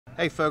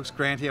Hey folks,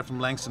 Grant here from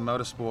Langston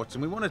Motorsports,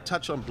 and we want to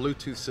touch on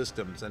Bluetooth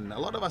systems. And a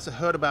lot of us have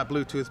heard about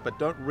Bluetooth but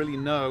don't really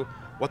know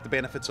what the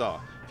benefits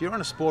are. If you're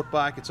on a sport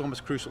bike, it's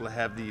almost crucial to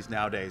have these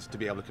nowadays to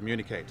be able to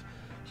communicate.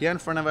 Here in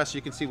front of us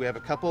you can see we have a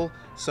couple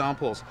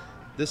samples.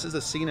 This is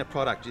a Sena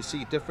product. You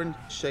see different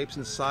shapes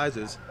and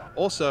sizes,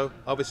 also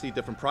obviously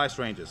different price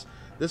ranges.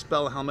 This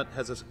bell helmet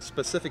has a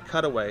specific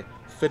cutaway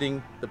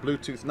fitting the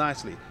Bluetooth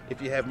nicely.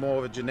 If you have more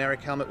of a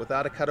generic helmet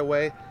without a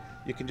cutaway,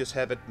 you can just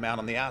have it mount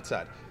on the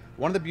outside.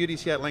 One of the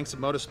beauties here at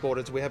Langston Motorsport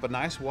is we have a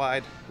nice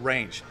wide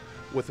range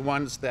with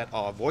ones that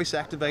are voice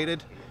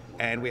activated,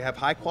 and we have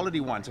high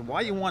quality ones. And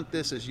why you want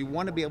this is you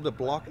want to be able to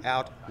block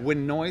out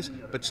wind noise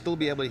but still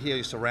be able to hear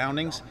your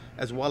surroundings,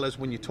 as well as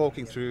when you're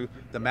talking through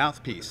the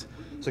mouthpiece.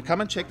 So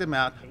come and check them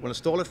out. We'll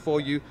install it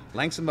for you.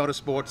 Langston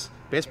Motorsports,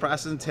 best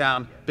prices in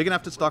town, big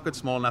enough to stock it,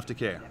 small enough to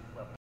care.